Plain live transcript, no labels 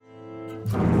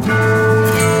Hello,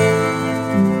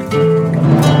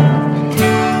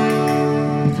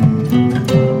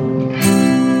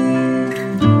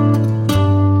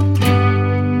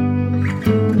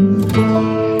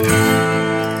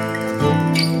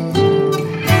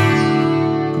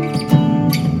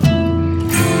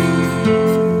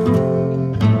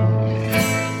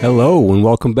 and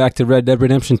welcome back to Red Dead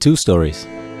Redemption 2 Stories.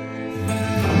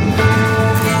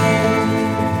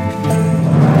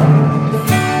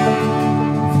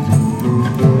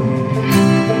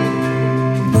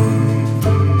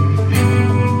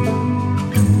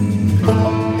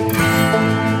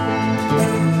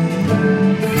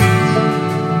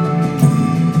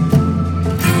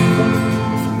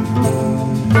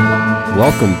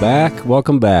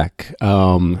 Welcome back.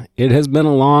 It has been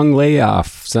a long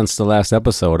layoff since the last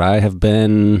episode. I've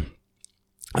been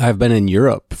in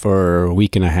Europe for a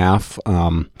week and a half,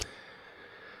 and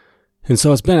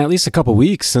so it's been at least a couple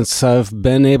weeks since I've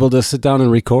been able to sit down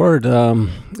and record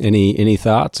any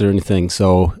thoughts or anything.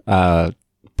 So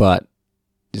I'm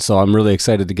really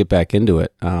excited to get back into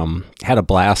it. Had a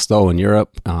blast though in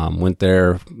Europe. Went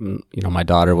there. My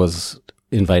daughter was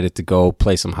invited to go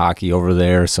play some hockey over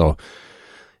there, so.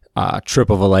 Trip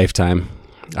of a lifetime.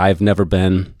 I've never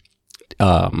been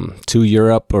to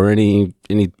Europe or anything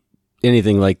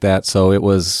like that, so it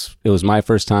was my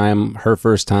first time, her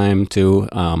first time too.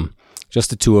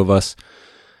 Just the two of us.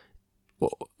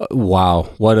 Wow,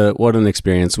 what an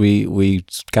experience! We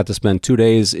got to spend 2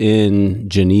 days in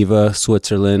Geneva,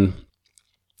 Switzerland.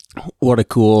 What a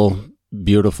cool,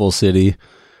 beautiful city.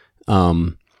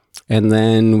 And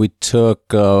then we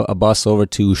took a bus over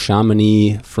to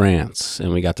Chamonix, France,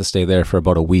 and we got to stay there for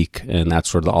about a week, and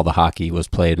that's where all the hockey was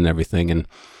played and everything. And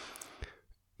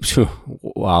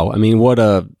wow,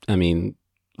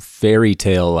 fairy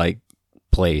tale like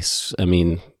place.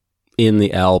 In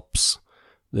the Alps,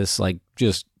 this like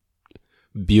just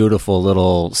beautiful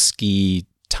little ski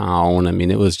town.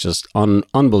 It was just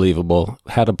unbelievable.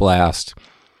 Had a blast.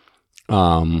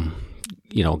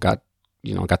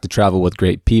 Got to travel with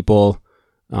great people.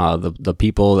 The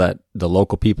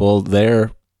local people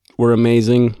there were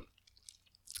amazing.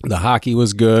 The hockey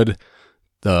was good.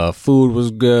 The food was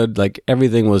good. Like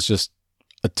everything was just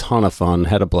a ton of fun.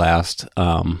 Had a blast.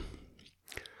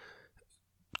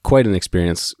 Quite an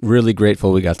experience. Really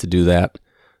grateful we got to do that.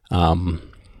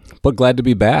 But glad to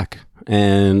be back.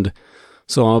 And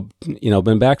so,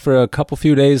 been back for a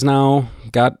few days now,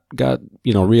 got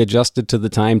readjusted to the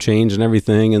time change and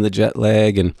everything and the jet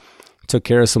lag, and took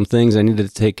care of some things I needed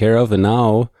to take care of. And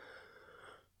now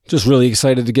just really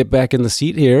excited to get back in the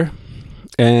seat here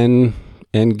and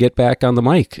get back on the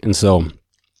mic. And so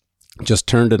just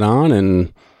turned it on and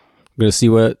I'm going to see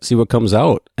what comes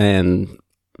out. And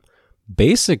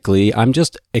basically I'm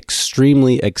just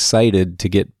extremely excited to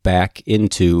get back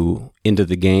into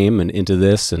the game and into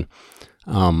this. And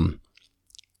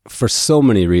for so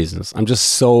many reasons. I'm just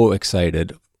so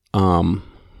excited.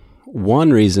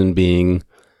 One reason being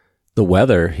the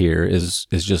weather here is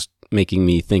just making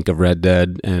me think of Red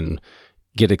Dead and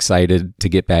get excited to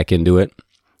get back into it.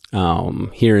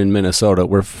 Here in Minnesota,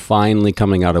 we're finally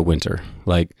coming out of winter.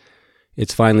 Like,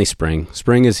 it's finally spring.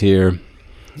 Spring is here.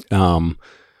 But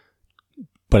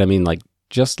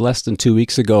just less than 2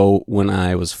 weeks ago when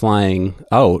I was flying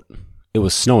out, it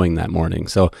was snowing that morning.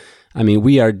 So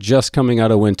we are just coming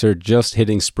out of winter, just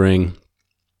hitting spring,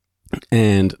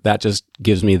 and that just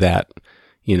gives me that,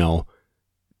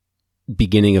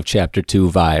 beginning of chapter 2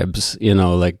 vibes,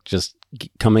 like just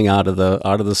coming out of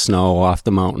the snow, off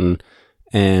the mountain,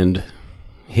 and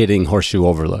hitting Horseshoe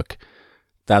Overlook.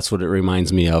 That's what it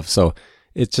reminds me of. So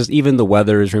it's just, even the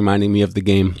weather is reminding me of the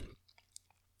game.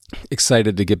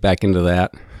 Excited to get back into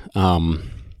that.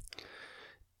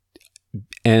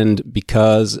 And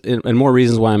more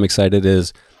reasons why I'm excited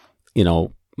is,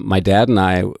 my dad and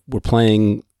I were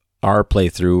playing our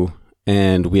playthrough,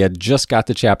 and we had just got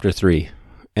to chapter 3,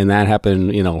 and that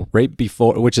happened, right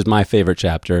before, which is my favorite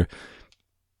chapter.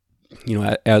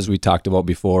 As we talked about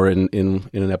before in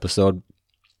an episode,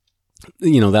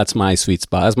 that's my sweet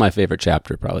spot. That's my favorite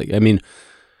chapter, probably.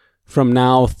 From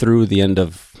now through the end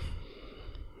of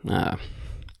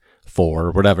 4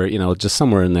 or whatever, just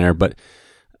somewhere in there, but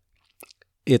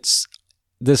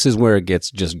this is where it gets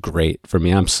just great for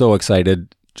me. I'm so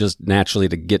excited just naturally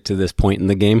to get to this point in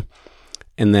the game.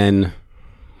 And then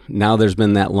now there's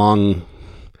been that long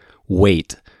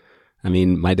wait.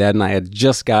 My dad and I had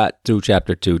just got through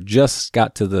chapter 2, just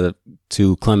got to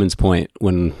Clemens Point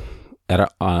when at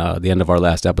the end of our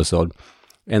last episode.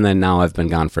 And then now I've been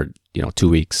gone for, 2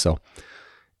 weeks. So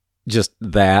just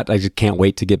that, I just can't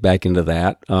wait to get back into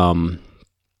that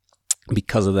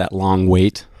because of that long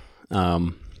wait.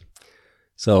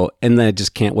 So, and then I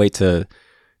just can't wait to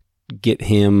get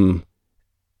him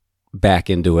back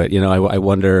into it. I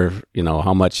wonder,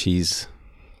 how much he's,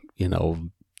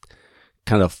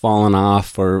 kind of fallen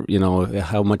off, or,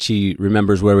 how much he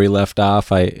remembers where we left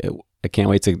off. I can't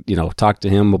wait to, talk to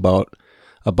him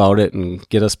about it and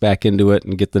get us back into it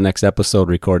and get the next episode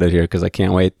recorded here, because I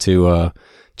can't wait to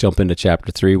jump into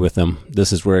chapter 3 with him.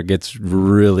 This is where it gets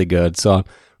really good. So I'm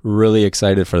really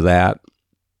excited for that.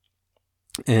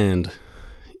 And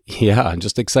yeah, I'm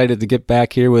just excited to get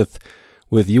back here with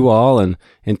you all and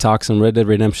talk some Red Dead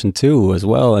Redemption 2 as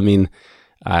well. I mean,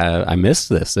 I missed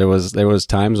this. There was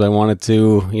times I wanted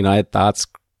to, I had thoughts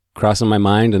crossing my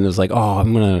mind, and it was like, oh,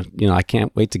 I'm going to, I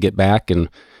can't wait to get back and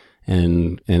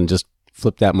just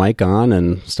flip that mic on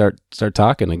and start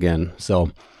talking again.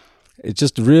 So it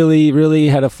just really, really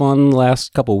had a fun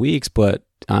last couple weeks, but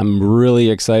I'm really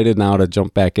excited now to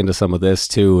jump back into some of this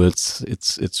too.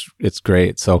 It's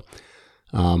great. So,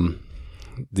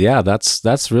 yeah,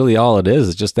 that's really all it is.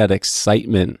 It's just that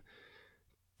excitement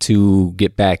to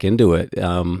get back into it.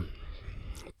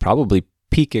 Probably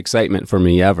peak excitement for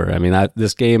me ever. I mean,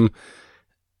 this game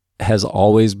has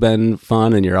always been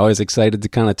fun, and you're always excited to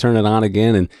kind of turn it on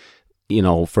again. And,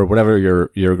 for whatever your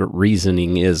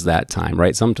reasoning is that time,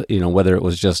 right? Whether it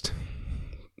was just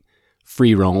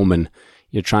free roam and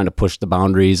you're trying to push the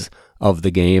boundaries of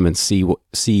the game and see, what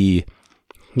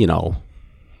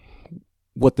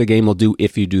the game will do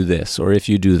if you do this or if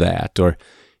you do that, or,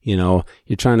 you're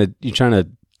trying to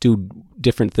do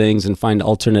different things and find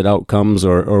alternate outcomes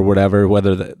or whatever,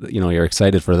 whether you're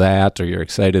excited for that, or you're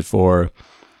excited for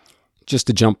just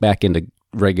to jump back into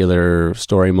regular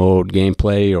story mode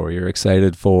gameplay, or you're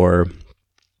excited for,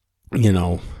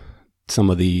 some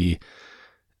of the,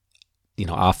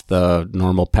 off the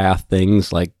normal path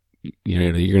things, like,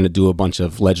 you're going to do a bunch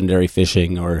of legendary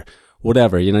fishing or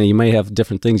whatever. You may have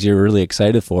different things you're really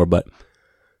excited for, but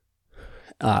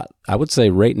I would say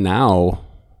right now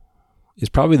is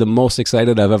probably the most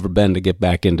excited I've ever been to get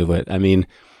back into it. I mean,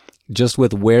 just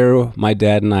with where my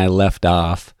dad and I left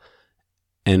off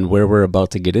and where we're about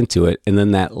to get into it, and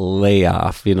then that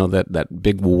layoff, that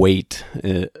big wait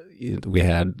we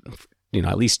had,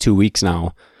 at least 2 weeks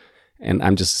now, and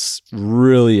I'm just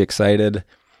really excited.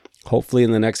 Hopefully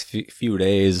in the next few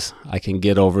days I can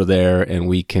get over there and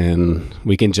we can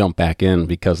jump back in,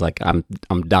 because like I'm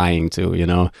dying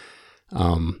to,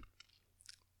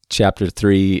 chapter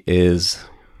 3 is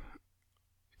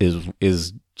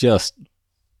just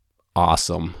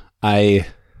awesome.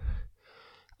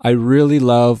 I really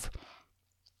love,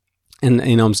 and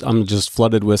I'm just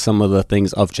flooded with some of the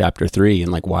things of chapter 3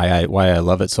 and like why I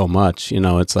love it so much.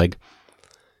 It's like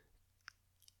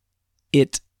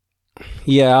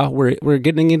yeah, we're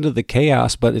getting into the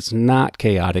chaos, but it's not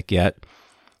chaotic yet,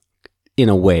 in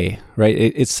a way, right?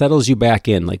 It settles you back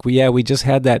in. Like we just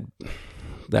had that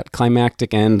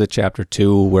climactic end to chapter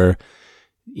 2 where,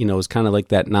 it's kind of like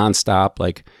that nonstop,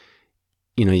 like,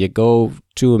 you go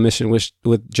to a mission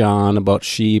with John about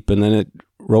sheep, and then it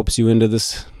ropes you into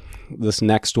this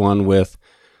next one with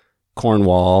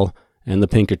Cornwall and the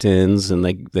Pinkertons, and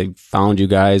they found you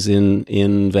guys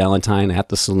in Valentine at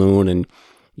the saloon, and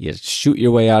you shoot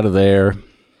your way out of there.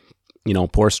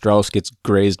 Poor Strauss gets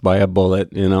grazed by a bullet,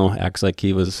 acts like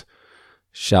he was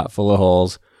shot full of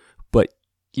holes. But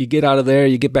you get out of there,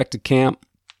 you get back to camp,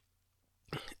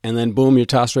 and then boom, you're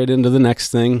tossed right into the next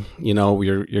thing.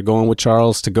 You're going with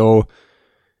Charles to go,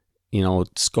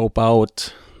 scope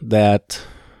out that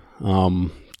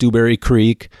Dewberry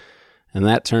Creek, and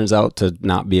that turns out to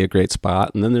not be a great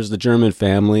spot. And then there's the German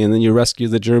family, and then you rescue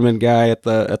the German guy at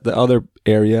the other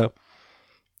area.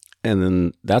 And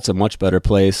then that's a much better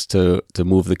place to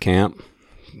move the camp.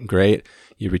 Great.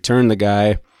 You return the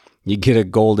guy, you get a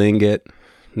gold ingot.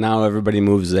 Now everybody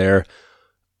moves there.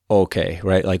 Okay,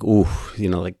 right? Like, ooh,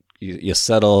 like you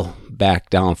settle back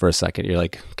down for a second. You're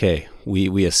like, okay,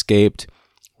 we escaped.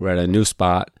 We're at a new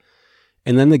spot.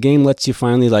 And then the game lets you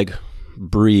finally like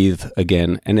breathe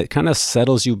again. And it kind of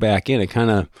settles you back in. It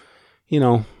kind of,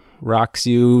 rocks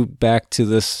you back to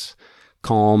this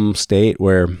calm state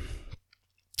where,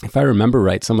 if I remember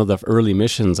right, some of the early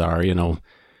missions are,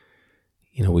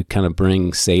 we kind of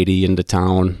bring Sadie into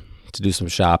town to do some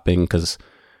shopping because,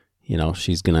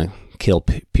 she's going to kill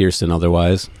Pearson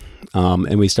otherwise.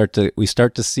 And we start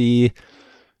to see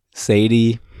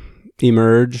Sadie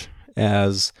emerge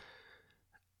as,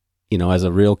 as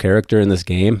a real character in this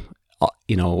game.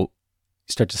 You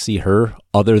start to see her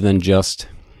other than just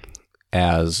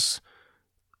as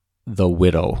the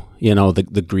widow,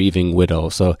 the grieving widow.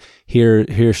 So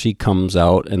here she comes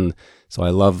out, and so I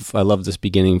love this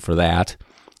beginning for that.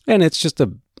 And it's just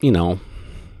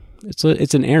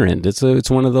it's an errand. It's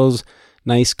one of those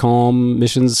nice, calm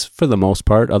missions for the most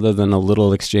part, other than a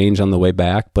little exchange on the way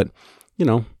back. But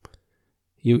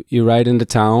you ride into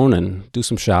town and do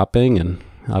some shopping, and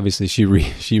obviously she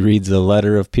reads a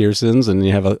letter of Pearson's, and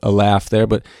you have a laugh there.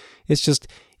 But it's just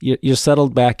you're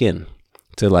settled back in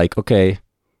to like, okay,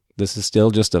 this is still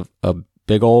just a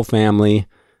big old family,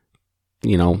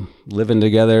 living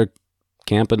together,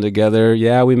 camping together.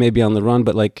 Yeah, we may be on the run,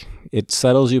 but like it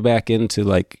settles you back into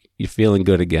like you're feeling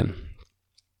good again.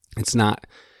 It's not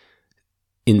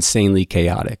insanely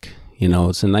chaotic.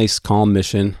 It's a nice, calm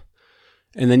mission.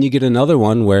 And then you get another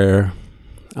one where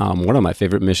one of my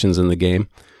favorite missions in the game,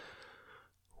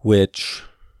 which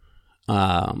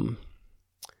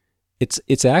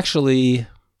it's actually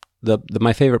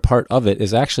my favorite part of it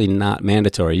is actually not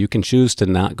mandatory. You can choose to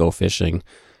not go fishing,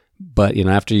 but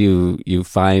after you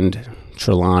find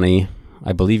Trelawney,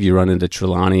 I believe you run into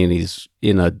Trelawney and he's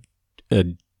in a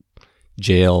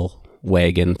jail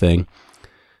wagon thing.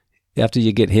 After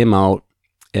you get him out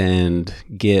and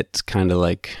get kind of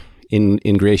like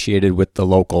ingratiated with the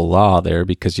local law there,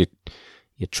 because you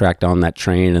track down that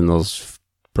train and those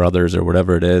brothers or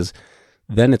whatever it is,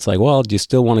 then it's like, well, do you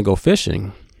still want to go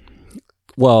fishing?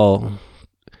 Well,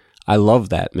 I love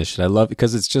that mission. I love it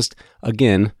because it's just,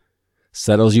 again,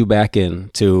 settles you back in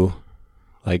to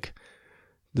like,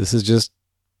 this is just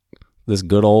this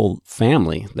good old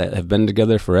family that have been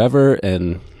together forever.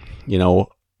 And,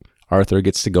 Arthur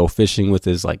gets to go fishing with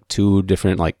his like two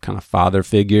different like kind of father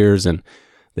figures, and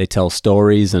they tell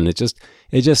stories, and it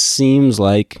just seems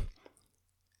like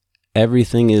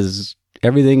everything's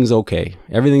okay.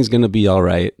 Everything's going to be all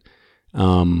right.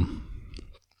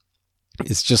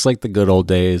 It's just like the good old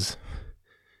days,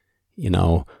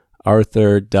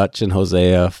 Arthur, Dutch, and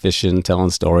Hosea fishing, telling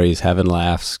stories, having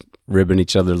laughs, ribbing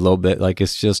each other a little bit. Like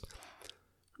it's just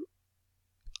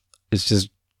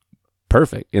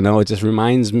perfect. It just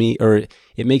reminds me, or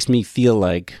it makes me feel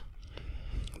like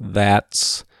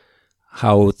that's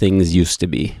how things used to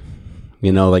be.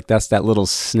 Like that's that little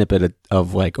snippet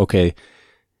of like, okay,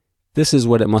 this is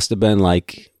what it must have been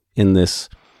like in this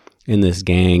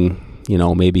gang,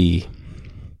 maybe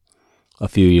a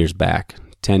few years back,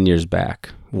 10 years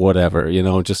back, whatever,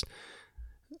 just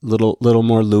little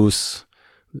more loose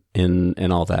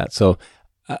and all that. So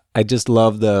I just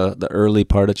love the early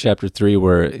part of chapter 3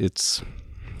 where it's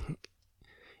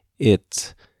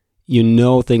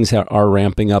things are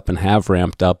ramping up and have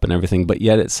ramped up and everything, but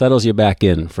yet it settles you back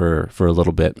in for a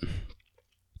little bit.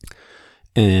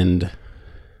 And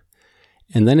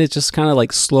then it just kind of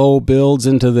like slow builds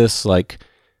into this like,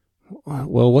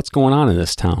 well, what's going on in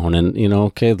this town? And,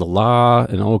 okay, the law,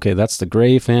 and okay, that's the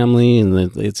Gray family,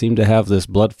 and they seem to have this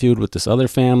blood feud with this other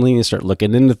family, and you start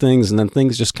looking into things, and then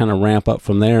things just kind of ramp up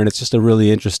from there, and it's just a really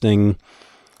interesting,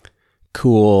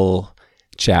 cool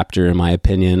chapter, in my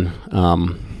opinion.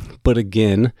 But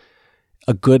again,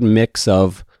 a good mix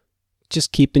of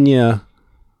just keeping you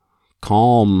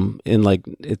calm, and like,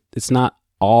 it's not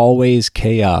always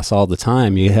chaos all the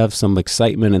time. You have some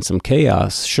excitement and some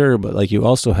chaos, sure, but like you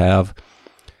also have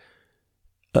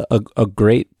a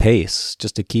great pace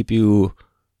just to keep you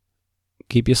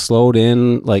slowed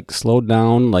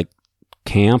down. Like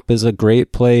camp is a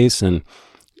great place, and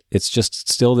it's just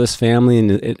still this family,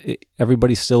 and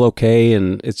everybody's still okay,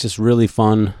 and it's just really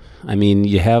fun. I mean,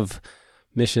 you have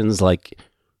missions like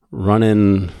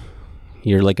running.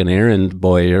 You're like an errand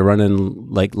boy. You're running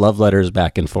like love letters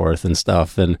back and forth and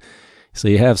stuff. And so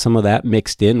you have some of that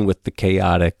mixed in with the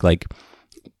chaotic, like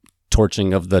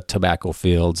torching of the tobacco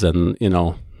fields and, and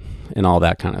all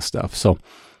that kind of stuff. So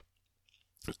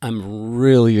I'm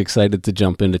really excited to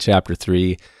jump into chapter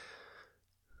 3.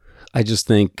 I just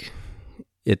think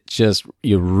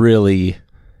you really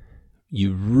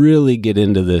get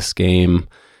into this game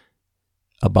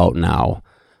about now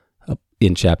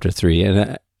in chapter 3.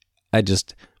 And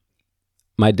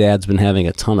my dad's been having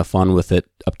a ton of fun with it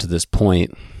up to this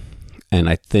point, and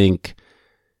I think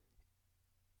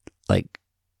like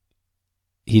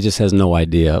he just has no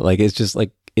idea. Like it's just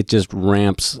like it just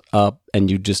ramps up, and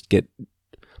you just get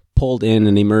pulled in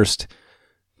and immersed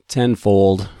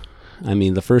tenfold. I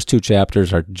mean, the first 2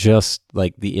 chapters are just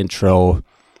like the intro.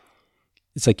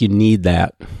 It's like you need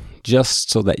that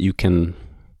just so that you can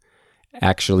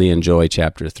actually enjoy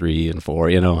chapter 3 and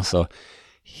 4, so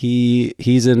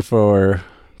he's in for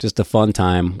just a fun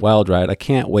time, wild ride. I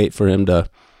can't wait for him to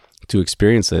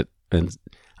experience it. And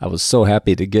I was so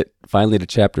happy to get finally to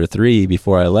chapter 3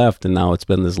 before I left, and now it's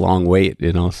been this long wait,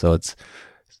 so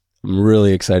I'm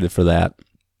really excited for that.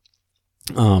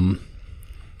 I'm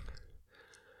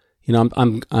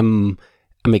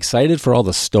I'm excited for all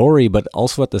the story, but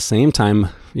also at the same time,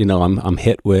 I'm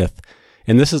hit with,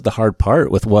 and this is the hard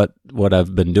part with what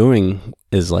I've been doing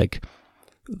is like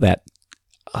that.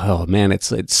 Oh man,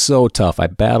 it's so tough. I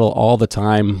battle all the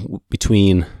time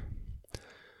between,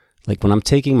 like, when I'm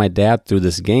taking my dad through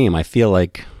this game, I feel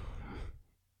like,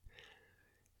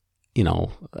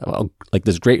 like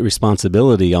this great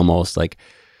responsibility almost, like,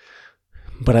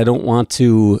 but I don't want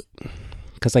to,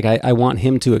 because like I want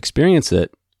him to experience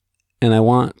it, and I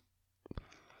want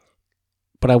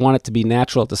it to be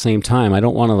natural at the same time. I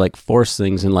don't want to like force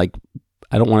things, and like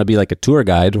I don't want to be like a tour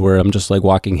guide where I'm just like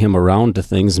walking him around to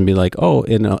things and be like, oh,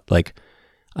 like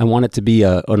I want it to be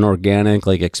an organic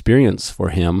like experience for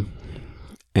him.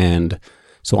 And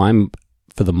so I'm,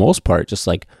 for the most part, just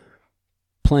like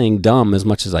playing dumb as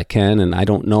much as I can, and I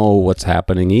don't know what's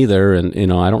happening either,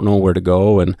 and I don't know where to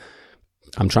go, and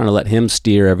I'm trying to let him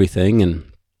steer everything, and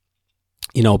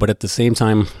but at the same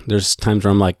time, there's times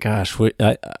where I'm like, gosh,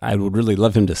 I would really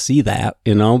love him to see that,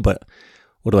 but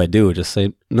what do I do? Just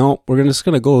say, no, we're just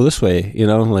going to go this way,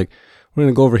 like we're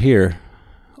going to go over here.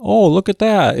 Oh, look at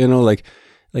that.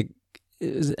 Like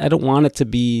I don't want it to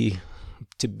be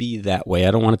that way.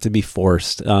 I don't want it to be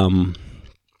forced. And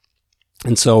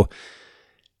so,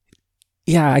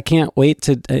 yeah, I can't wait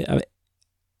to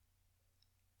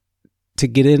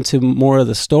get into more of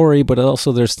the story, but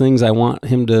also there's things I want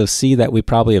him to see that we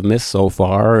probably have missed so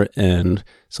far. And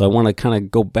so I want to kind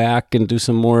of go back and do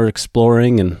some more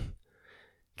exploring and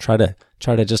try to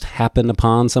just happen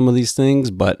upon some of these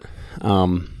things. But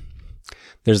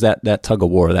there's that tug of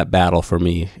war, that battle for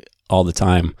me all the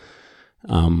time.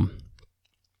 I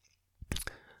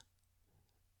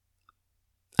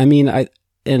mean, I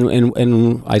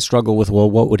struggle with, well,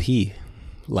 what would he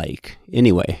like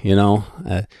anyway?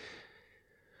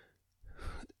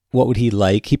 What would he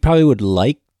like? He probably would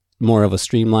like more of a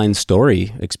streamlined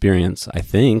story experience, I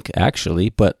think, actually,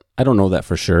 but I don't know that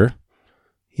for sure.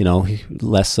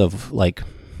 Less of like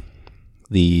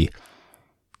the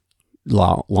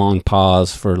long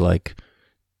pause for like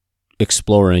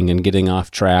exploring and getting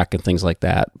off track and things like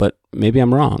that. But maybe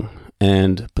I'm wrong.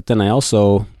 But then I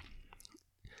also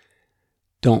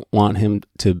don't want him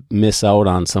to miss out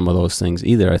on some of those things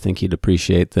either. I think he'd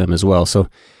appreciate them as well. So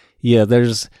yeah,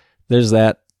 there's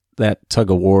that tug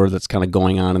of war that's kind of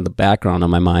going on in the background of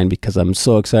my mind, because I'm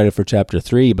so excited for chapter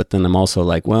 3, but then I'm also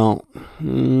like, well,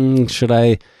 should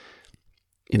I,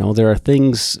 there are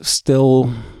things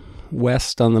still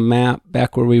west on the map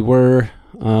back where we were.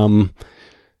 Should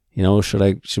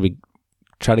we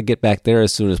try to get back there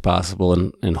as soon as possible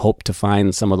and hope to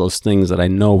find some of those things that I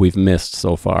know we've missed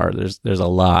so far. There's a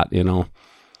lot, and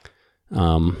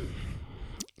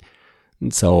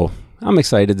so I'm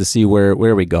excited to see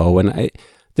where we go. And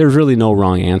there's really no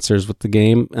wrong answers with the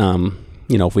game.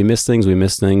 If we miss things, we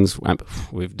miss things.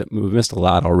 We've missed a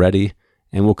lot already,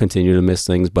 and we'll continue to miss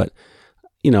things. But,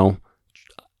 I'm going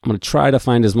to try to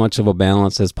find as much of a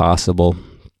balance as possible.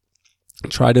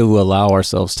 Try to allow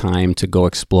ourselves time to go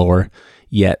explore,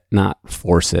 yet not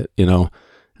force it. I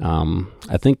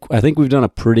think we've done a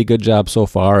pretty good job so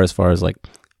far as like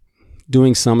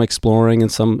doing some exploring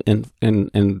and some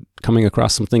and coming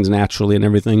across some things naturally and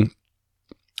everything,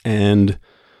 and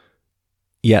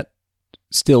yet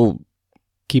still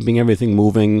keeping everything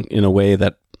moving in a way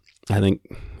that I think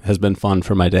has been fun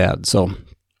for my dad. So,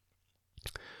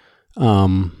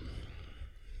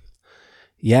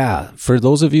 yeah, for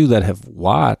those of you that have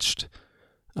watched,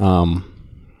 if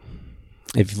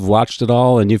you've watched it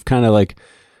all and you've kind of like,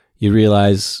 you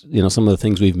realize, some of the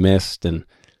things we've missed and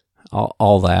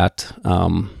all that,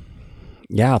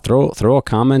 yeah, throw a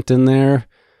comment in there.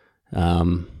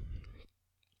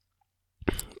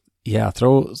 Yeah,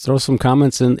 throw some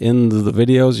comments in the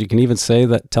videos. You can even say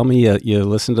that, tell me you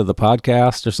listen to the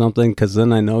podcast or something, because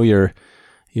then I know you're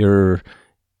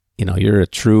a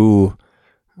true,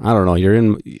 I don't know,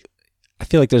 I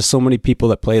feel like there's so many people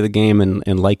that play the game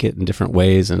and like it in different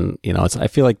ways. And, I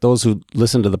feel like those who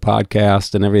listen to the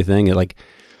podcast and everything, you're like,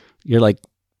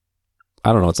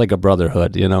 I don't know, it's like a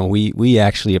brotherhood. We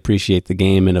actually appreciate the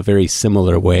game in a very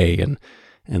similar way.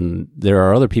 And there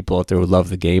are other people out there who love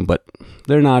the game, but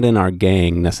they're not in our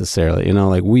gang necessarily.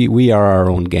 We are our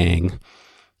own gang.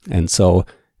 And so,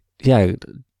 yeah,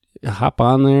 hop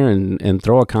on there and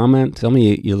throw a comment. Tell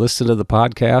me you listen to the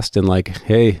podcast and like,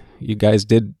 hey, you guys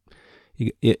did.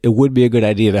 It would be a good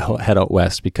idea to head out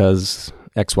west because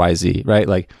XYZ, right?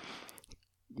 Like,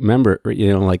 remember,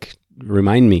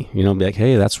 remind me, be like,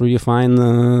 hey, that's where you find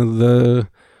the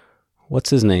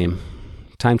what's his name?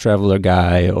 Time traveler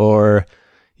guy, or,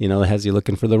 has you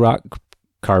looking for the rock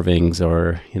carvings,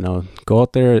 or, go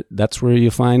out there. That's where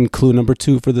you find clue number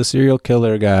 2 for the serial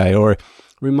killer guy, or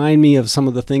remind me of some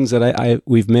of the things that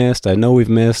we've missed. I know we've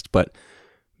missed, but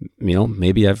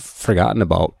maybe I've forgotten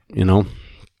about,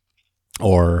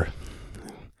 or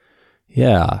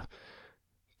yeah,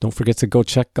 don't forget to go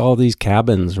check all these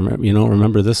cabins.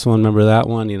 Remember this one, remember that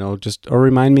one, or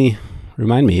remind me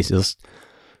just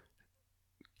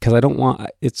because I don't want,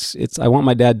 I want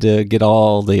my dad to get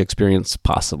all the experience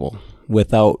possible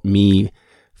without me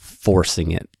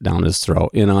forcing it down his throat.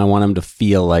 I want him to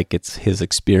feel like it's his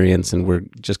experience and we're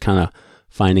just kind of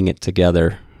finding it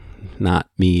together, not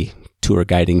me tour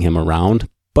guiding him around,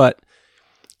 but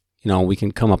we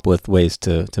can come up with ways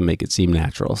to make it seem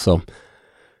natural. So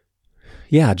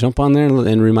yeah, jump on there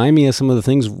and remind me of some of the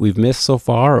things we've missed so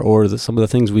far, or some of the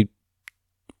things we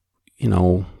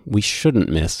shouldn't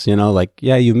miss,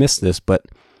 yeah, you missed this, but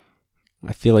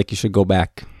I feel like you should go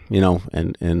back,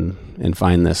 and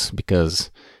find this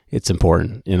because it's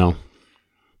important,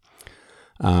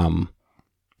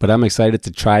 but I'm excited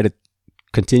to try to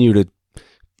continue to,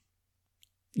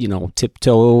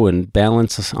 tiptoe and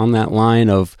balance on that line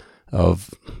of,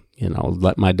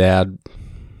 let my dad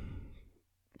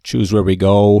choose where we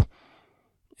go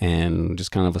and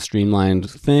just kind of a streamlined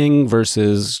thing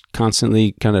versus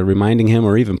constantly kind of reminding him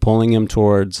or even pulling him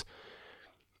towards,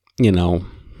 kind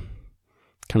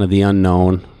of the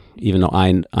unknown, even though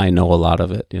I know a lot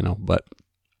of it,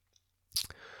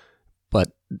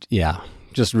 but yeah,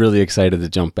 just really excited to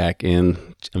jump back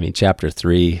in. Chapter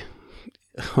 3,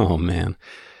 oh man,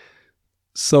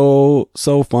 so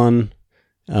fun.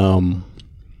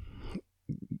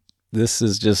 This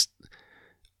is just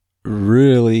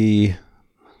really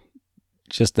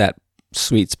just that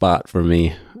sweet spot for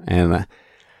me, and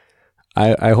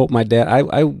I hope my dad.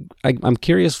 I'm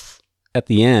curious at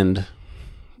the end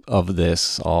of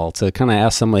this all to kind of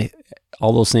ask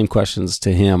all those same questions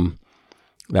to him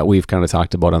that we've kind of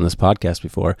talked about on this podcast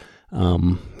before.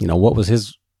 What was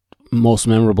his most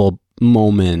memorable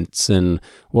moments, and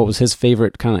what was his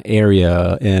favorite kind of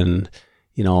area, and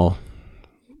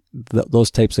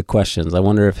those types of questions. I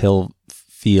wonder if he'll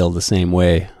feel the same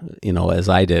way, as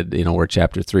I did, where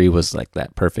chapter 3 was like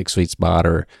that perfect sweet spot,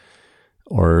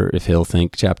 or if he'll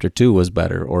think chapter 2 was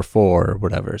better, or 4 or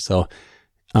whatever. So,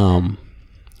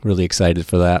 really excited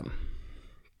for that.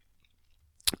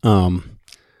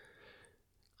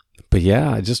 But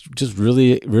yeah, just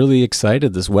really, really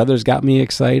excited. This weather's got me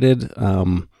excited.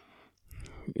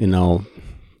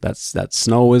 That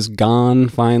snow is gone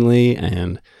finally,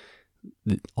 and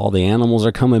all the animals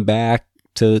are coming back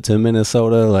to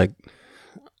Minnesota. Like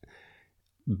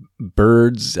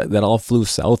birds that all flew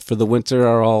south for the winter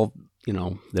are all,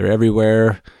 they're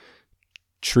everywhere.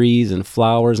 Trees and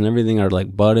flowers and everything are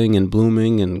like budding and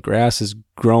blooming, and grass is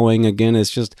growing again.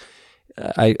 It's just,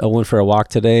 I went for a walk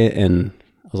today and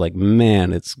I was like,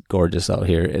 man, it's gorgeous out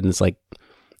here. And it's like,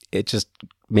 it just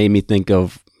made me think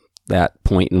of that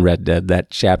point in Red Dead, that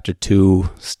chapter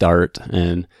 2 start.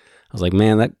 And I was like,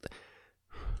 man,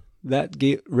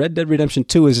 Red Dead Redemption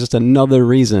 2 is just another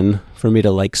reason for me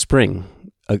to like spring.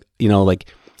 Like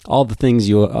all the things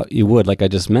you would, like I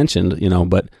just mentioned,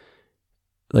 but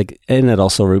like, and it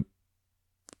also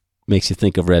makes you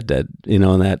think of Red Dead, and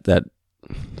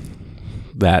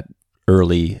that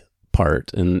early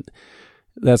part, and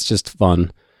that's just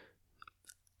fun.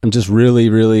 I'm just really,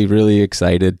 really, really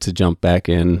excited to jump back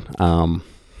in.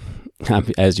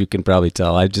 As you can probably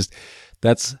tell,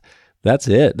 that's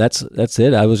it. That's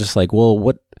it. I was just like, well,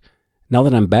 what, now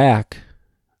that I'm back,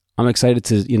 I'm excited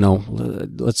to,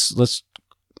 let's,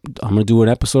 I'm going to do an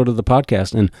episode of the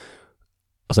podcast. And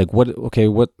I was like, what,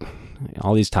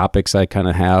 all these topics I kind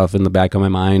of have in the back of my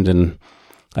mind and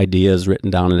ideas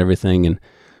written down and everything. And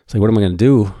it's like, what am I going to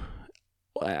do?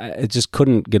 I just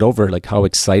couldn't get over like how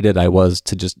excited I was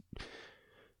to just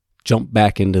jump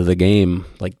back into the game,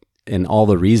 like, and all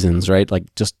the reasons, right?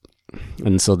 Like just,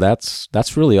 and so that's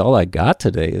really all I got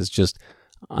today is just,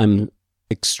 I'm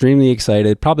extremely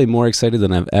excited, probably more excited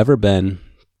than I've ever been.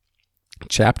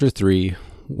 Chapter 3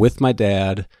 with my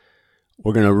dad.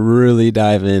 We're going to really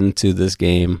dive into this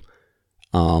game.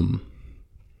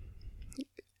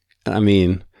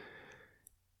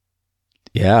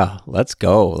 Yeah, let's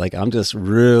go. Like, I'm just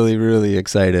really, really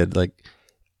excited. Like,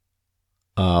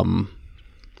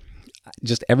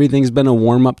 just everything's been a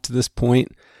warm up to this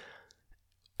point.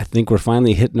 I think we're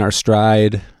finally hitting our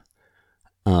stride.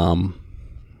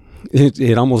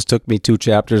 It almost took me 2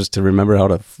 chapters to remember how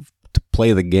to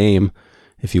play the game.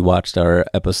 If you watched our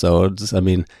episodes,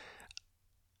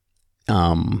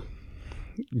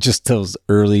 just those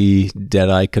early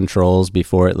Deadeye controls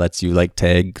before it lets you like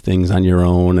tag things on your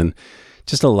own, and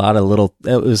just a lot of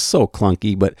it was so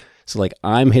clunky, but so like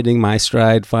I'm hitting my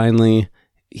stride finally.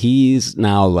 He's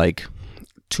now like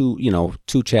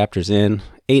two chapters in,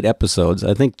 8 episodes.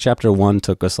 I think chapter 1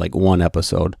 took us like 1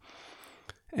 episode.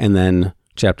 And then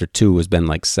chapter 2 has been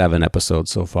like 7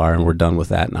 episodes so far, and we're done with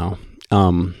that now.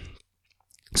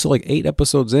 So like 8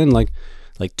 episodes in, like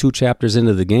 2 chapters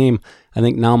into the game, I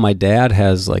think now my dad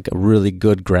has like a really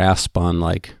good grasp on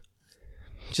like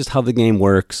just how the game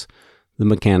works, the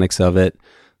mechanics of it,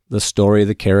 the story,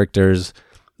 the characters,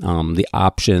 the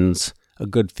options, a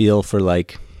good feel for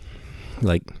like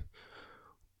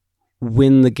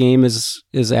when the game is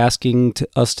asking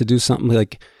us to do something,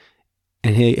 like,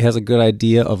 and he has a good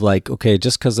idea of like, okay,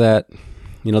 just because that,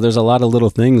 there's a lot of little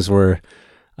things where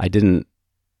I didn't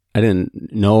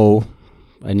know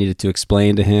I needed to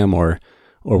explain to him or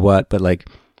what, but like,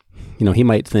 he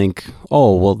might think,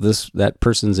 oh, well, that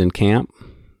person's in camp,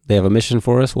 they have a mission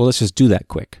for us, well, let's just do that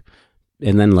quick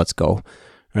and then let's go,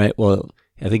 right? Well,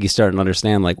 I think he's starting to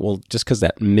understand, like, well, just because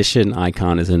that mission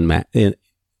icon is on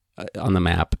the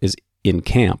map is in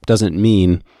camp doesn't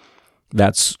mean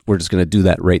we're just going to do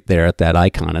that right there at that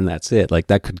icon and that's it. Like,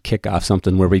 that could kick off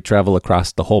something where we travel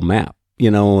across the whole map,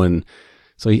 and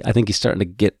so I think he's starting to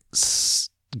get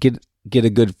a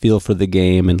good feel for the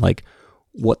game and like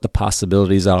what the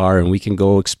possibilities are, and we can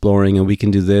go exploring and we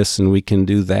can do this and we can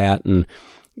do that, and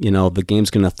the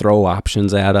game's going to throw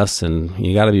options at us and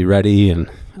you got to be ready, and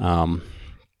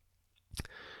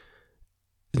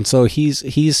so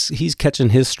he's catching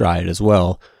his stride as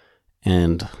well,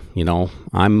 and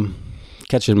I'm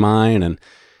catching mine,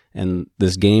 and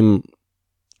this game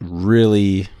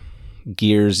really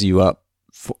gears you up,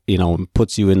 and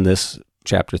puts you in this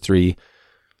chapter 3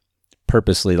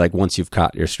 purposely, like once you've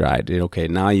caught your stride. Okay,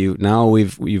 now you've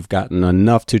gotten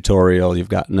enough tutorial, you've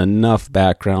gotten enough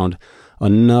background,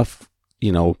 enough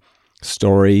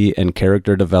story and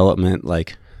character development,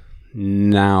 like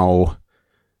now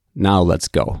let's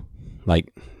go.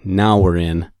 Like, now we're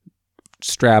in,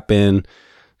 strap in,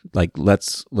 like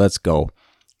let's go.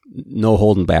 No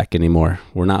holding back anymore.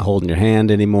 We're not holding your hand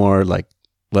anymore. Like,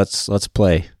 let's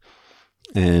play.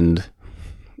 And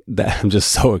that, I'm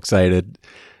just so excited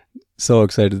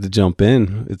to jump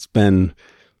in. It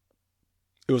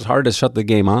was hard to shut the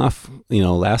game off.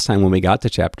 Last time when we got to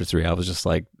chapter 3, I was just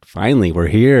like, finally, we're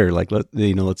here. Like,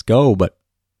 let's go. But,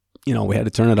 we had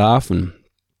to turn it off, and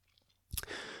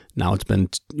now it's been,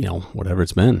 whatever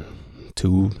it's been,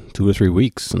 2 or 3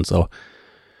 weeks. And so,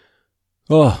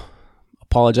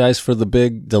 apologize for the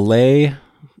big delay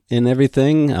in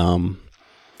everything.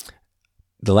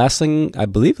 The last thing I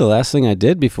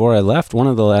did before I left, one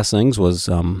of the last things was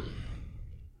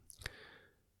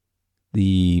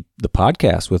the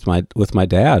podcast with my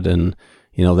dad, and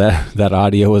that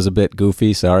audio was a bit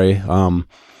goofy. Sorry.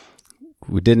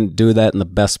 We didn't do that in the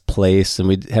best place, and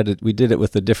we did it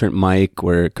with a different mic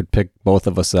where it could pick both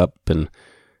of us up, and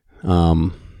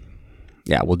we'll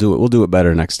do it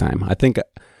better next time. I think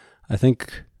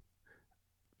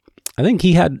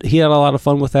he had a lot of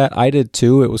fun with that. I did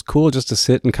too. It was cool just to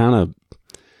sit and kind of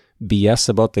BS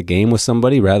about the game with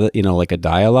somebody, rather, like a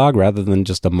dialogue rather than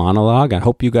just a monologue. I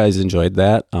hope you guys enjoyed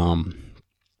that. I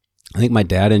think my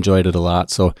dad enjoyed it a lot.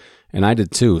 So, and I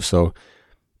did too. So,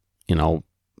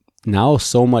 now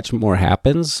so much more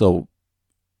happens. So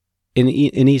in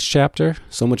each chapter,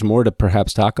 so much more to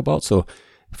perhaps talk about. So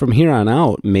from here on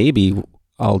out, maybe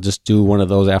I'll just do one of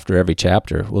those after every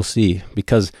chapter. We'll see,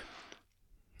 because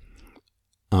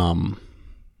that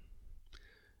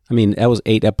was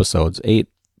 8 episodes, 8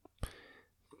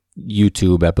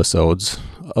 YouTube episodes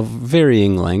of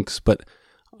varying lengths, but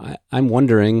I'm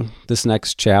wondering, this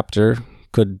next chapter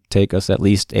could take us at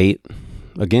least 8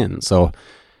 again. So,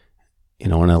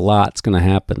 and a lot's going to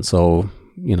happen. So,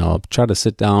 I'll try to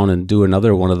sit down and do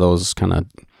another one of those kind of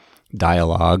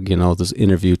dialogue, those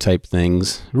interview type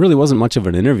things. It really wasn't much of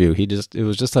an interview. It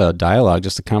was just a dialogue,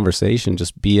 just a conversation,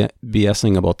 just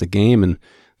BSing about the game. And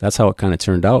that's how it kind of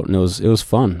turned out. And it was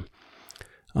fun.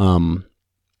 And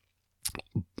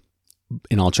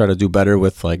I'll try to do better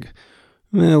with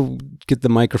get the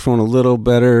microphone a little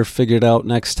better figured out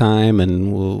next time,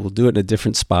 and we'll do it in a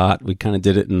different spot. We kind of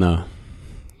did it in a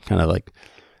kind of like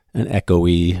an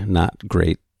echoey, not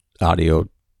great audio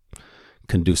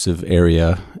conducive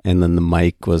area, and then the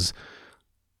mic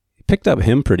picked up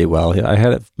him pretty well. I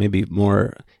had it maybe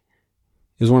more,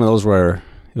 it was one of those where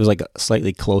it was like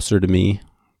slightly closer to me,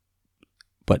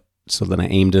 but so then I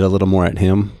aimed it a little more at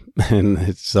him,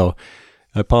 and so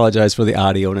I apologize for the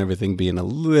audio and everything being a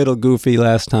little goofy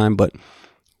last time, but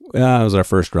it was our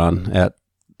first run at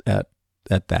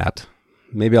that.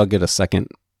 Maybe I'll get a second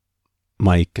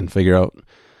mic and figure out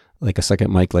like a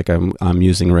second mic like I'm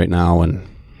using right now, and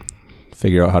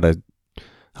figure out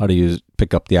how to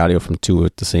pick up the audio from 2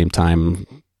 at the same time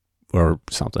or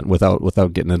something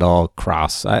without getting it all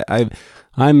cross.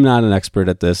 I'm not an expert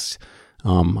at this.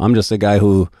 I'm just a guy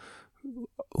who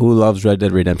loves Red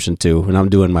Dead Redemption 2, and I'm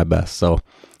doing my best. So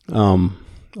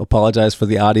apologize for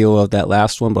the audio of that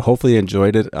last one, but hopefully you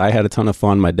enjoyed it. I had a ton of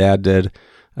fun. My dad did.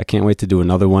 I can't wait to do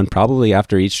another one, probably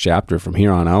after each chapter from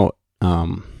here on out.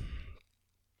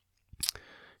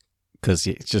 Because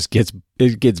it just gets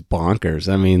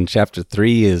bonkers. I mean, chapter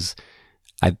 3 is,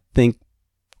 I think,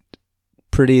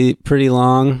 pretty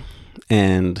long,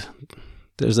 and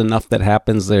there's enough that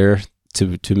happens there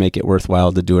to make it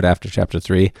worthwhile to do it after chapter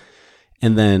 3,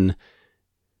 and then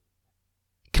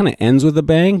kind of ends with a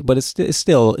bang. But it's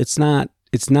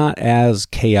not as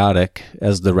chaotic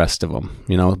as the rest of them,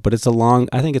 But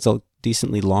I think it's a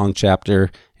decently long chapter,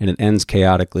 and it ends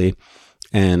chaotically,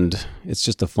 and it's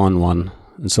just a fun one.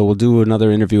 And so we'll do another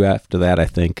interview after that, I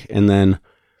think. And then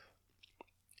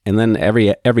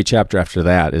every chapter after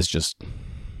that is just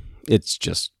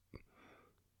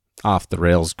off the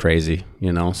rails crazy,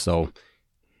 So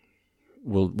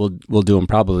we'll do them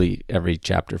probably every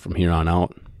chapter from here on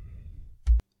out.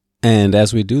 And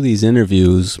as we do these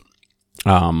interviews,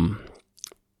 once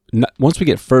we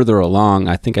get further along,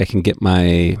 I think I can get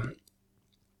my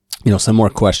some more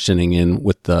questioning in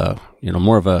with the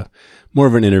more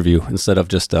of an interview instead of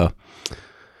just just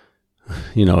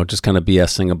kind of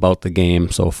BSing about the game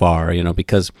so far,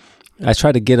 because I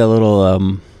try to get a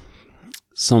little,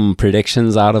 some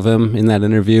predictions out of him in that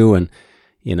interview. And,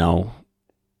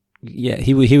 yeah,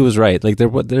 he was right. Like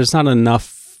there's not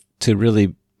enough to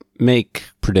really make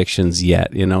predictions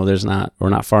yet. We're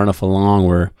not far enough along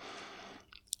where,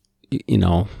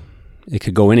 it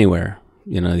could go anywhere,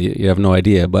 you have no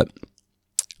idea, but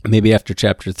maybe after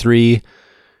chapter 3,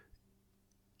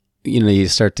 you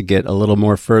start to get a little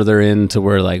more further into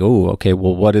where like, oh, okay,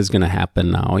 well, what is going to happen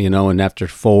now? And after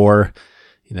 4,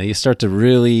 you start to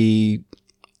really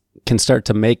can start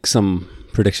to make some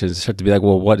predictions, start to be like,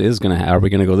 well, what is going to happen? Are we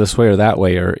going to go this way or that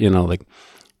way? Or,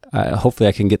 hopefully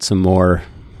I can get some more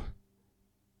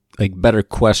like better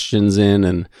questions in,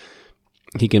 and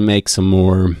he can make some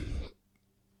more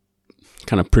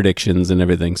kind of predictions and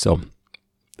everything. So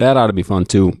that ought to be fun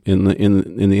too in the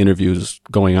interviews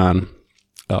going on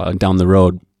down the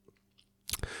road,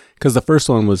 because the first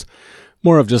one was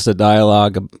more of just a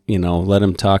dialogue, let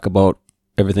him talk about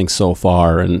everything so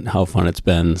far and how fun it's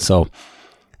been. So,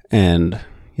 and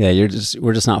yeah,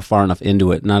 we're just not far enough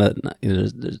into it. Not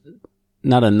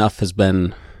enough has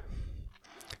been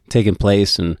taken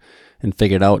place and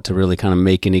figured out to really kind of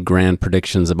make any grand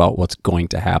predictions about what's going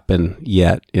to happen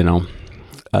yet.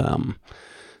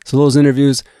 So those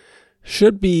interviews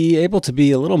should be able to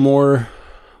be a little more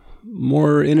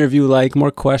interview-like,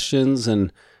 more questions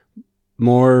and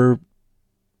more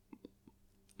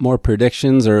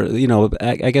predictions, or,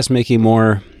 I guess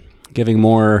giving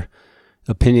more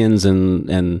opinions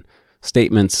and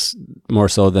statements more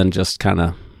so than just kind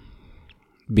of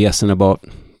BSing about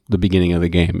the beginning of the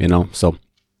game, So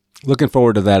looking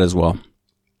forward to that as well.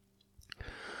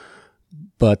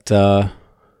 But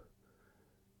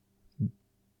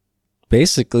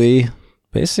basically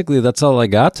that's all I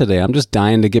got today. I'm just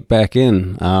dying to get back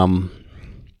in.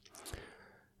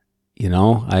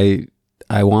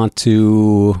 I want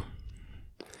to.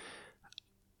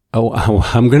 I'm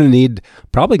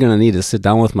probably gonna need to sit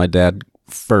down with my dad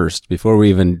first before we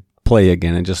even play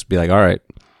again, and just be like, all right,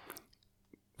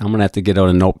 I'm gonna have to get out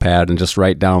a notepad and just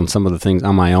write down some of the things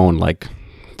on my own, like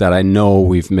that I know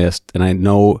we've missed, and I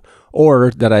know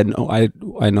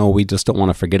we just don't want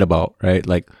to forget about, right?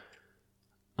 Like,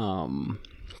 and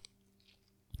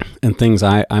things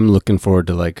I'm looking forward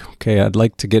to, like, okay, I'd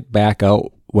like to get back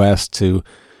out west to,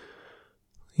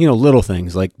 little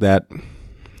things like that,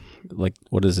 like,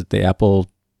 what is it, the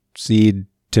Appleseed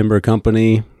Timber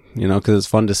Company, because it's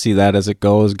fun to see that as it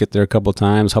goes, get there a couple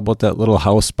times. How about that little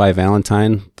house by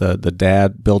Valentine, the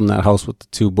dad building that house with the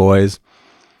 2 boys?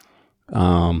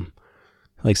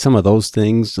 Like some of those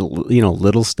things,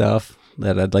 little stuff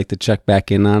that I'd like to check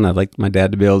back in on. I'd like my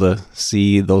dad to be able to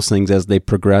see those things as they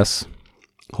progress.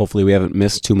 Hopefully we haven't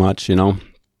missed too much,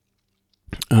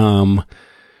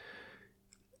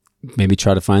 Maybe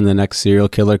try to find the next serial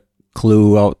killer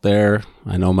clue out there.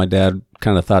 I know my dad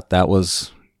kind of thought that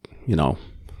was, that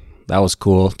was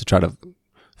cool to try to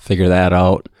figure that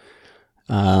out.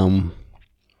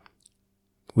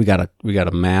 We got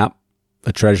a map,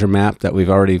 a treasure map that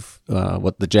we've already,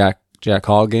 the Jack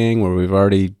Hall gang, where we've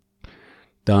already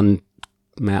done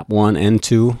map 1 and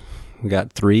 2. We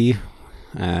got 3,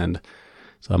 and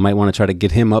so I might want to try to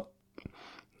get him up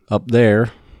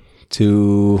there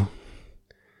to,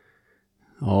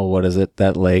 what is it?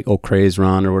 That lake, O'Crae's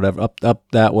Run or whatever, up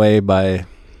that way by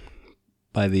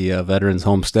by the Veterans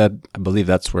Homestead. I believe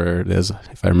that's where it is,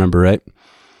 if I remember right.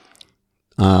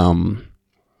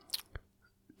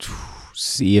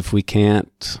 See if we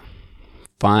can't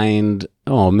find.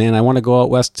 Oh man, I want to go out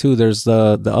west too. There's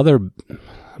the other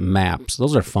maps.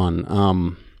 Those are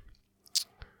fun.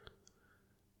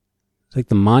 It's like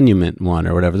the monument one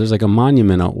or whatever. There's like a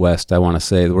monument out west, I want to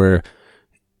say, where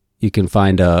you can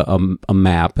find a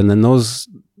map, and then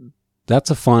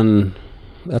that's a fun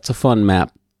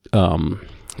map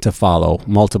to follow.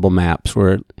 Multiple maps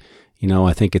where,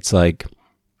 I think it's like,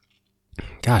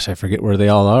 gosh, I forget where they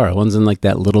all are. One's in like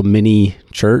that little mini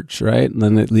church, right? And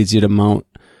then it leads you to Mount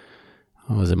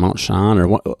Sean or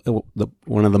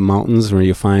one of the mountains where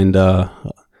you find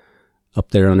up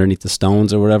there underneath the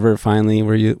stones or whatever. Finally,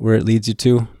 where it leads you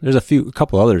to. There's a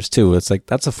couple others too. It's like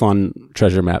that's a fun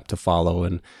treasure map to follow,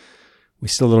 and we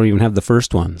still don't even have the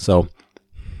first one. So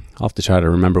I'll have to try to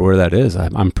remember where that is.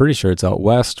 I'm pretty sure it's out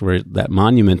west where that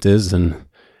monument is, and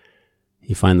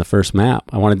you find the first map.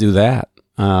 I want to do that.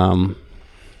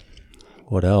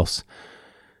 What else?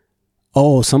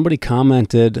 Oh, somebody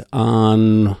commented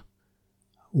on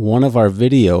one of our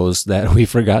videos that we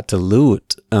forgot to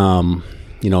loot, when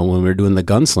we were doing the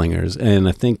gunslingers. And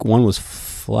I think one was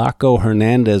Flaco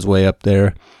Hernandez way up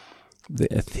there.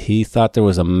 He thought there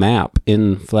was a map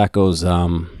in Flaco's,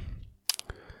 in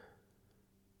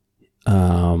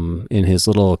his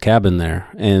little cabin there.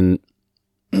 And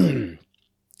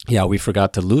yeah, we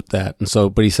forgot to loot that. And so,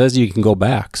 but he says you can go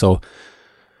back. So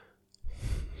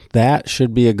that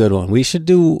should be a good one. We should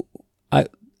do,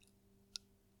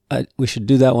 we should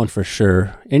do that one for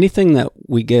sure. Anything that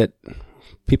we get,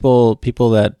 people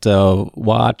that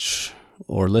watch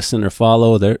or listen or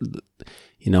follow, their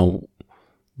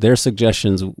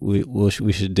suggestions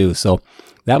we should do. So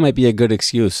that might be a good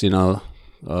excuse. A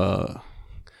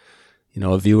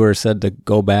viewer said to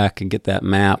go back and get that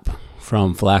map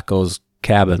from Flaco's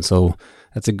cabin. So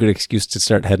that's a good excuse to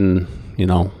start heading,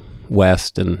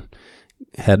 west and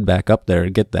head back up there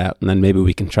and get that. And then maybe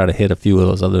we can try to hit a few of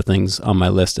those other things on my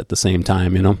list at the same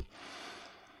time,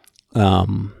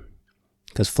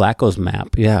 because Flaco's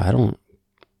map, yeah, I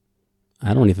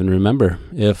don't even remember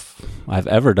if I've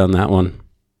ever done that one.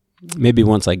 Maybe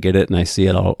once I get it and I see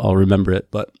it, I'll remember it.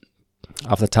 But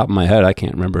off the top of my head, I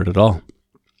can't remember it at all.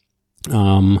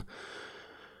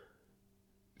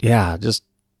 Yeah, just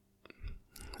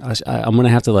I'm gonna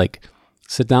have to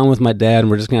sit down with my dad, and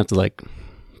we're just gonna have to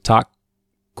talk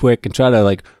quick and try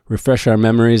to refresh our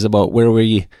memories about where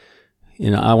we,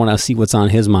 I want to see what's on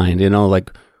his mind.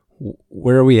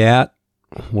 Where are we at?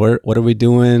 What are we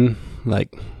doing?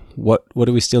 What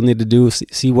do we still need to do?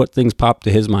 See what things pop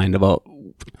to his mind about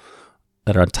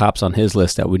that are tops on his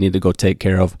list that we need to go take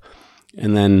care of,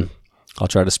 and then I'll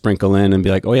try to sprinkle in and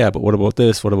be like, oh yeah, but what about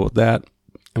this? What about that?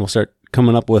 And we'll start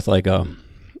coming up with a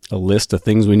list of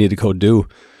things we need to go do.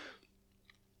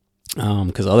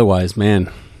 Because otherwise, man,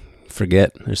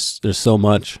 forget. There's so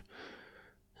much.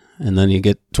 And then you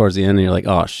get towards the end and you're like,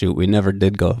 oh shoot, we never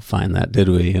did go find that, did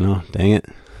we? Dang it.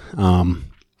 Oh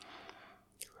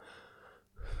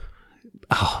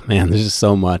man, there's just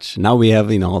so much. Now we have,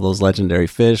 all those legendary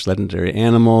fish, legendary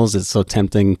animals. It's so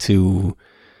tempting to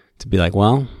be like,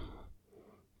 well,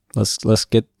 let's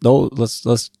get those,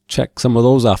 let's check some of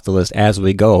those off the list as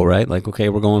we go, right? Okay,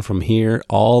 we're going from here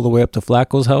all the way up to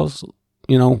Flaco's house,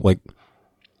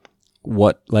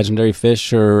 what legendary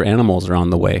fish or animals are on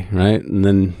the way, right? And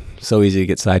then so easy to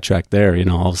get sidetracked there,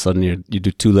 all of a sudden you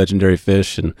do 2 legendary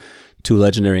fish and 2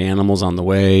 legendary animals on the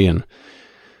way, and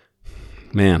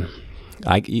man,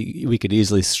 we could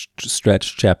easily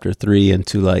stretch chapter 3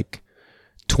 into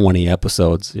 20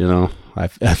 episodes, I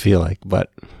feel like, but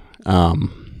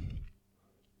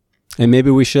and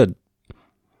maybe we should.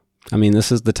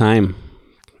 This is the time.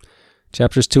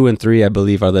 Chapters 2 and 3, I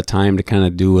believe, are the time to kind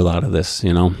of do a lot of this,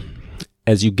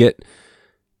 as you get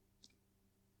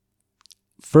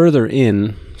further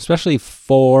in, especially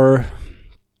 4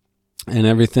 and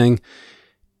everything,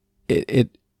 it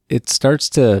starts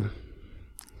to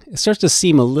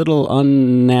seem a little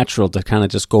unnatural to kind of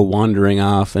just go wandering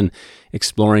off and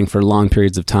exploring for long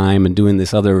periods of time and doing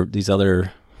these other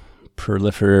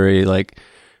periphery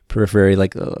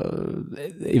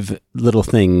little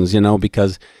things,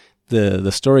 because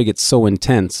the story gets so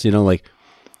intense,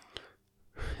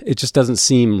 it just doesn't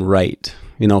seem right.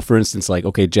 For instance,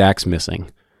 okay, Jack's missing,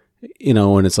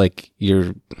 and it's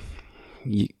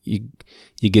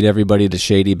you get everybody to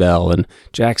Shady Belle and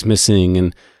Jack's missing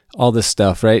and all this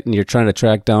stuff, right? And you're trying to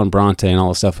track down Bronte and all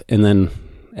this stuff. And then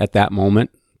at that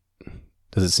moment,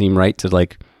 does it seem right to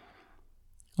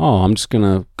oh, I'm just going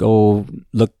to go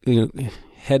look,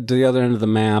 head to the other end of the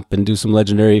map and do some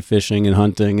legendary fishing and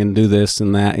hunting and do this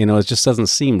and that. It just doesn't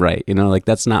seem right. Like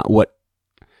that's not what.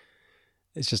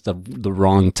 It's just the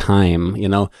wrong time.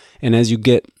 And as you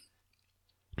get,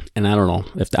 and I don't know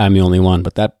if I'm the only one,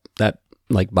 but that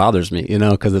like bothers me.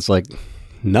 Because it's like,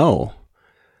 no.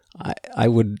 I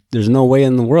would. There's no way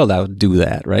in the world I would do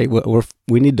that, right?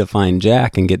 We need to find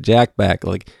Jack and get Jack back.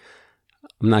 Like,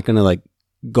 I'm not gonna like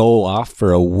go off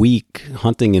for a week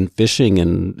hunting and fishing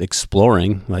and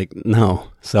exploring. Like, no.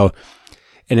 So,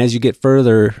 and as you get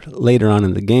further later on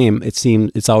in the game,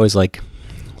 it's always like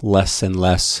less and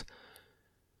less.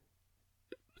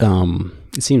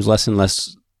 It seems less and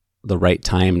less the right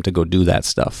time to go do that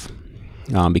stuff,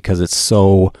 because it's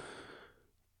so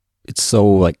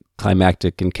like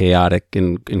climactic and chaotic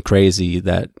and crazy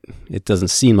that it doesn't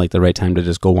seem like the right time to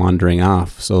just go wandering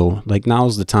off. So like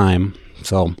now's the time.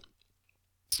 So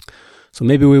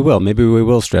maybe we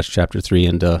will stretch chapter 3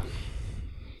 into,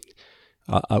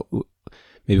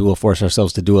 maybe we'll force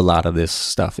ourselves to do a lot of this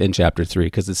stuff in chapter 3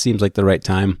 because it seems like the right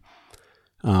time.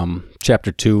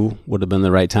 Chapter 2 would have been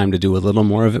the right time to do a little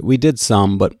more of it. We did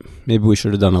some, but maybe we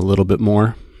should have done a little bit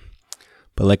more.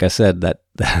 But like I said, that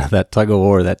tug of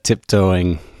war, that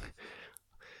tiptoeing,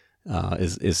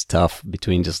 is tough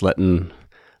between just letting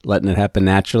it happen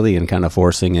naturally and kind of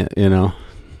forcing it,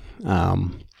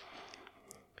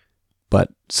 But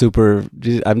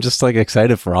I'm just like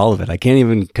excited for all of it. I can't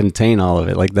even contain all of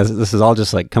it. Like this is all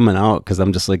just like coming out because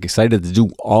I'm just like excited to do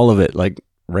all of it like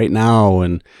right now.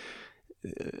 And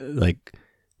like,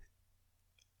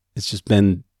 it's just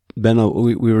been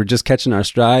we were just catching our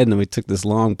stride and then we took this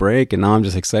long break and now I'm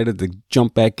just excited to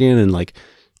jump back in and like,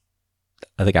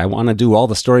 I think I want to do all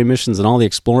the story missions and all the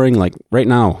exploring like right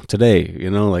now, today,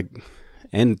 like,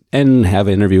 and have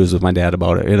interviews with my dad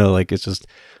about it, like it's just,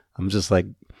 I'm just like,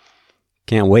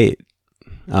 can't wait.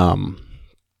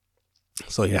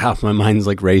 So yeah, my mind's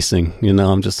like racing,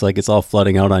 I'm just like, it's all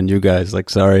flooding out on you guys. Like,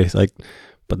 sorry, like,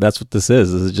 but that's what this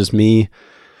is. This is just me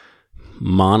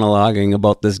monologuing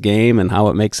about this game and how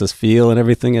it makes us feel and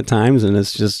everything at times. And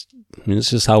it's just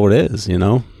how it is,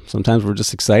 sometimes we're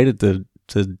just excited to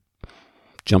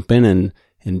jump in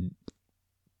and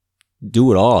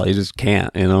do it all. You just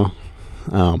can't,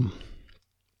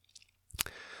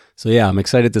 So yeah, I'm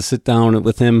excited to sit down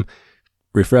with him,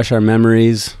 refresh our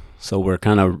memories. So we're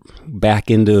kind of back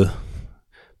into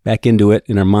it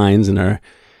in our minds and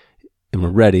we're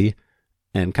ready,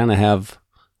 and kind of have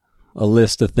a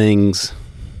list of things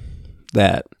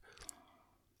that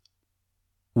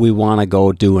we want to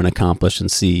go do and accomplish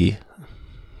and see,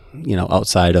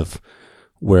 outside of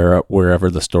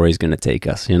wherever the story's going to take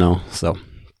us, so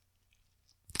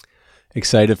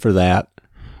excited for that.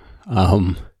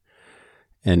 And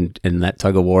that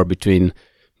tug of war between,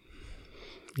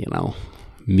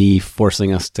 me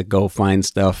forcing us to go find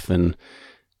stuff and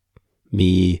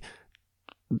me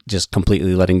just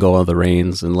completely letting go of the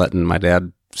reins and letting my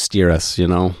dad steer us,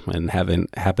 and having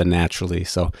happen naturally.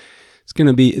 So it's going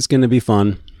to be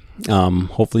fun.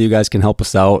 Hopefully you guys can help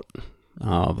us out.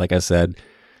 Like I said,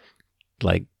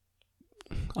 like,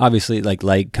 obviously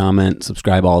like, comment,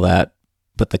 subscribe, all that.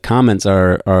 But the comments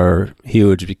are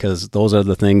huge because those are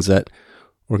the things that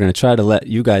we're going to try to let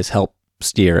you guys help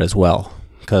steer as well.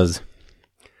 Because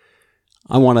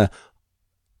I want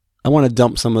to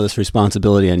dump some of this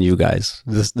responsibility on you guys.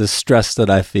 This stress that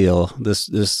I feel,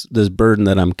 this burden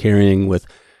that I'm carrying with,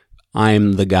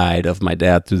 I'm the guide of my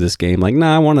dad through this game. Like,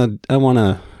 I want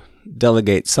to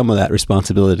delegate some of that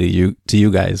responsibility to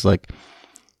you guys. Like,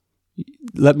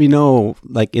 let me know,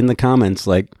 like, in the comments,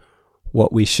 like,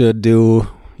 what we should do.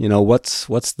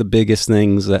 What's the biggest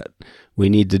things that we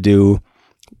need to do?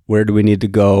 Where do we need to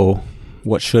go?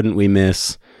 What shouldn't we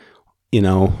miss?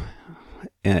 And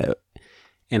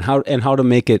how to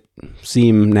make it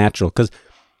seem natural. Because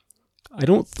I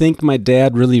don't think my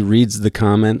dad really reads the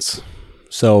comments.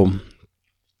 So,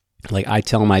 like, I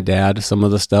tell my dad some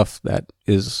of the stuff that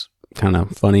is kind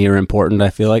of funny or important, I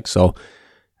feel like. So,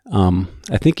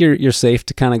 I think you're safe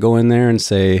to kind of go in there and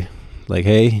say, like,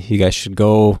 hey, you guys should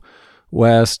go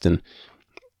west and,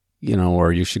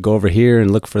 or you should go over here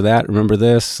and look for that. Remember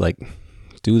this, like,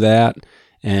 do that.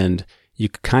 And you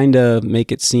kind of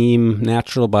make it seem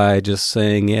natural by just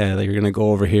saying, yeah, you're going to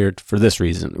go over here for this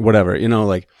reason, whatever,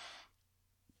 like,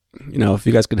 if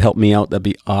you guys could help me out, that'd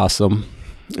be awesome.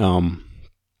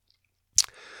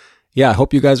 Yeah, I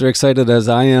hope you guys are excited as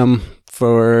I am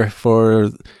for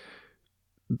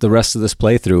the rest of this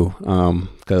playthrough.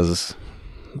 Because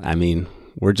I mean,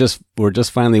 we're just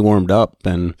finally warmed up,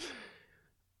 and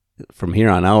from here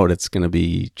on out, it's going to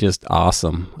be just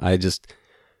awesome. I just,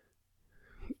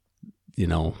 the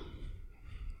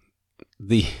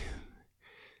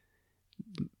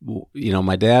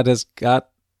my dad has got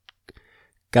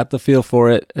the feel for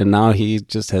it, and now he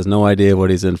just has no idea what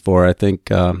he's in for. I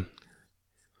think, I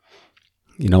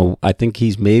think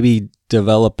he's maybe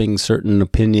developing certain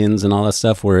opinions and all that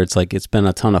stuff where it's like, it's been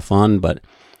a ton of fun, but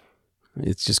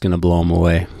it's just going to blow him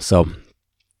away. So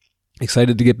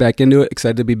excited to get back into it.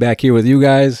 Excited to be back here with you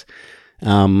guys.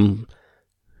 That's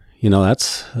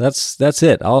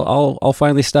it. I'll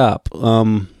finally stop.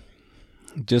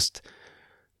 Just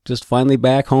finally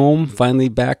back home, finally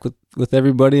back with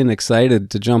everybody, and excited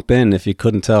to jump in. If you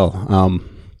couldn't tell,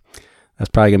 that's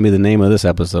probably gonna be the name of this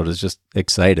episode, is just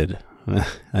excited.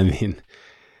 I mean,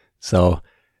 so,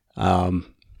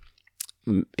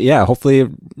 yeah, hopefully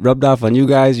it rubbed off on you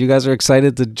guys. You guys are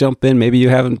excited to jump in. Maybe you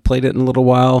haven't played it in a little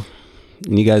while,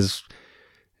 and you guys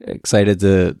excited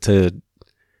to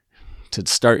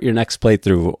start your next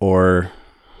playthrough, or,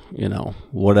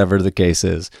 whatever the case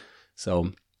is.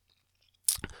 So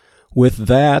with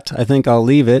that, I think I'll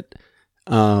leave it.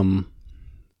 But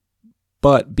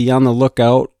be on the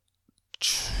lookout.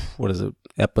 What is it?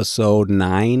 Episode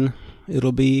 9.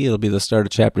 It'll be the start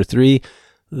of chapter 3.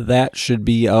 That should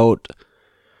be out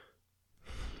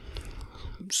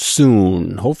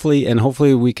soon.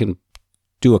 Hopefully we can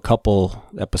do a couple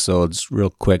episodes real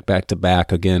quick back to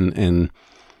back again. And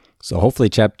so hopefully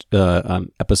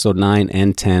episode 9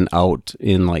 and 10 out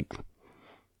in like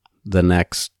the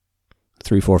next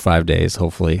 3, 4, 5 days,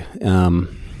 hopefully. And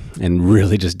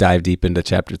really just dive deep into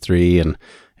chapter 3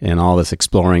 and all this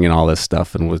exploring and all this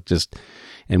stuff. And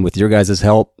with your guys'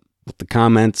 help with the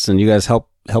comments, and you guys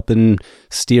helping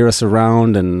steer us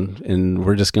around, and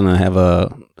we're just gonna have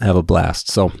a blast.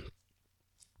 So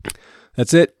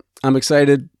that's it. I'm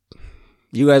excited.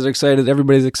 You guys are excited.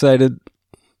 Everybody's excited.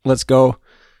 Let's go.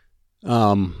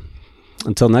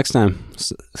 Until next time,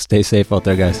 stay safe out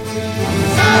there, guys.